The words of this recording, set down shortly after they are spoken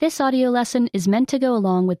This audio lesson is meant to go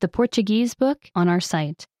along with the Portuguese book on our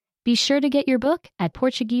site. Be sure to get your book at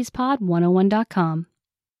PortuguesePod101.com.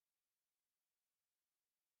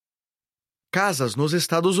 Casas nos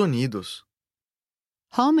Estados Unidos.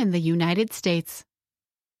 Home in the United States.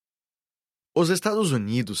 Os Estados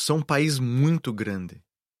Unidos são um país muito grande.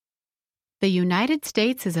 The United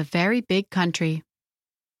States is a very big country.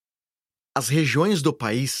 As regiões do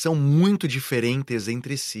país são muito diferentes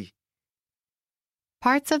entre si.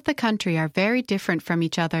 Parts of the country are very different from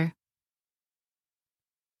each other.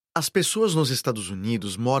 As pessoas nos Estados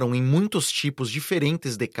Unidos moram em muitos tipos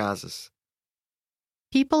diferentes de casas.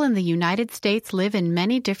 People in the United States live in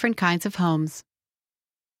many different kinds of homes.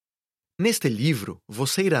 Neste livro,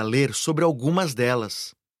 você irá ler sobre algumas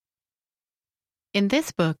delas. In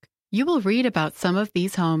this book, you will read about some of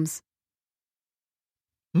these homes.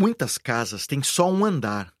 Muitas casas têm só um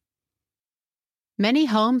andar. Many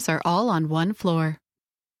homes are all on one floor.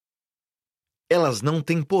 Elas não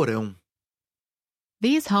têm porão.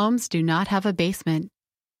 These homes do not have a basement.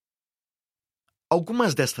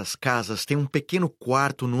 Algumas destas casas têm um pequeno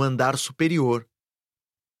quarto no andar superior.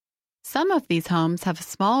 Some of these homes have a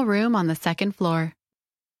small room on the second floor.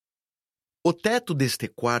 O teto deste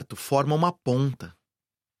quarto forma uma ponta.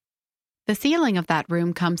 The ceiling of that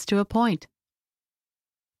room comes to a point.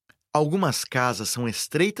 Algumas casas são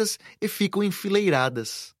estreitas e ficam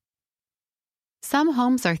enfileiradas. Some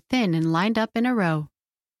homes are thin and lined up in a row.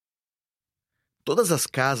 Todas as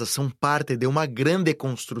casas são parte de uma grande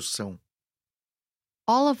construção.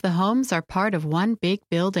 All of the homes are part of one big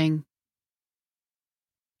building.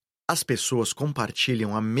 As pessoas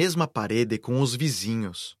compartilham a mesma parede com os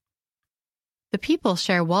vizinhos. The people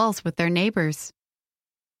share walls with their neighbors.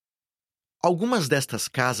 Algumas destas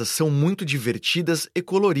casas são muito divertidas e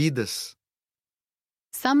coloridas.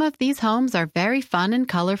 Some of these homes are very fun and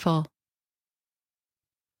colorful.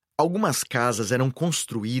 Algumas casas eram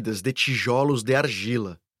construídas de tijolos de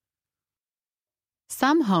argila.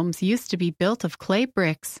 Some homes used to be built of clay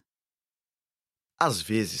bricks. Às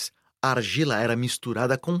vezes, a argila era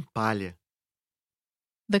misturada com palha.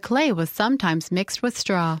 The clay was sometimes mixed with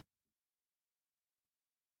straw.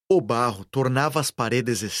 O barro tornava as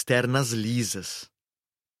paredes externas lisas.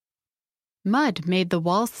 Mud made the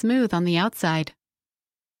walls smooth on the outside.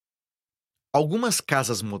 Algumas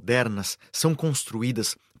casas modernas são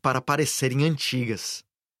construídas para parecerem antigas.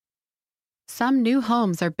 Some new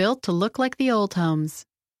homes are built to look like the old homes.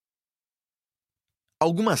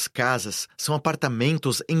 Algumas casas são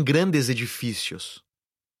apartamentos em grandes edifícios.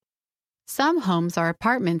 Some homes are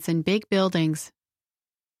apartments in big buildings.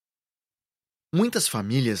 Muitas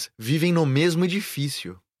famílias vivem no mesmo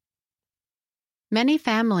edifício. Many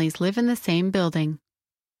families live in the same building.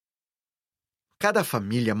 Cada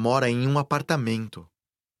família mora em um apartamento.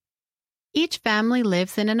 Each family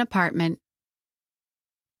lives in an apartment.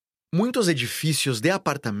 Muitos edifícios de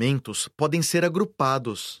apartamentos podem ser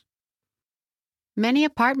agrupados. Many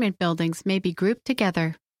apartment buildings may be grouped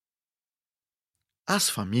together. As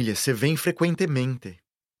famílias se veem frequentemente.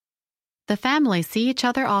 The families see each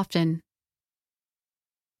other often.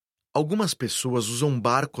 Algumas pessoas usam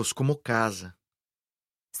barcos como casa.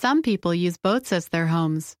 Some people use boats as their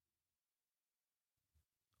homes.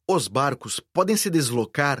 Os barcos podem se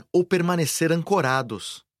deslocar ou permanecer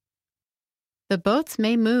ancorados. The boats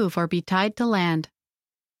may move or be tied to land.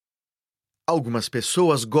 Algumas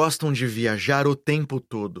pessoas gostam de viajar o tempo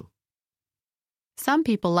todo. Some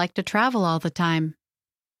people like to travel all the time.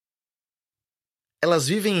 Elas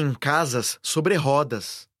vivem em casas sobre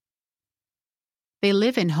rodas. They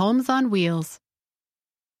live in homes on wheels.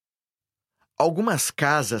 Algumas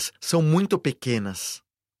casas são muito pequenas.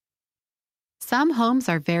 Some homes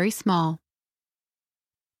are very small.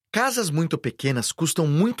 Casas muito pequenas custam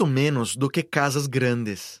muito menos do que casas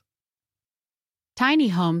grandes. Tiny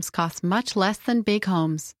homes cost much less than big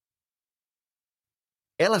homes.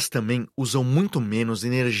 Elas também usam muito menos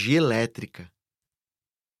energia elétrica.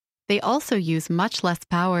 They also use much less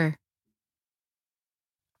power.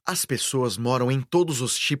 As pessoas moram em todos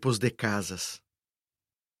os tipos de casas.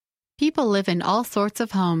 People live in all sorts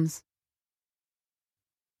of homes.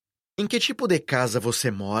 Em que tipo de casa você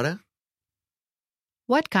mora?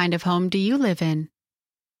 What kind of home do you live in?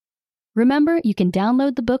 Remember, you can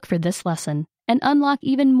download the book for this lesson and unlock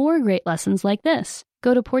even more great lessons like this.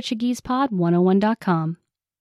 Go to PortuguesePod101.com.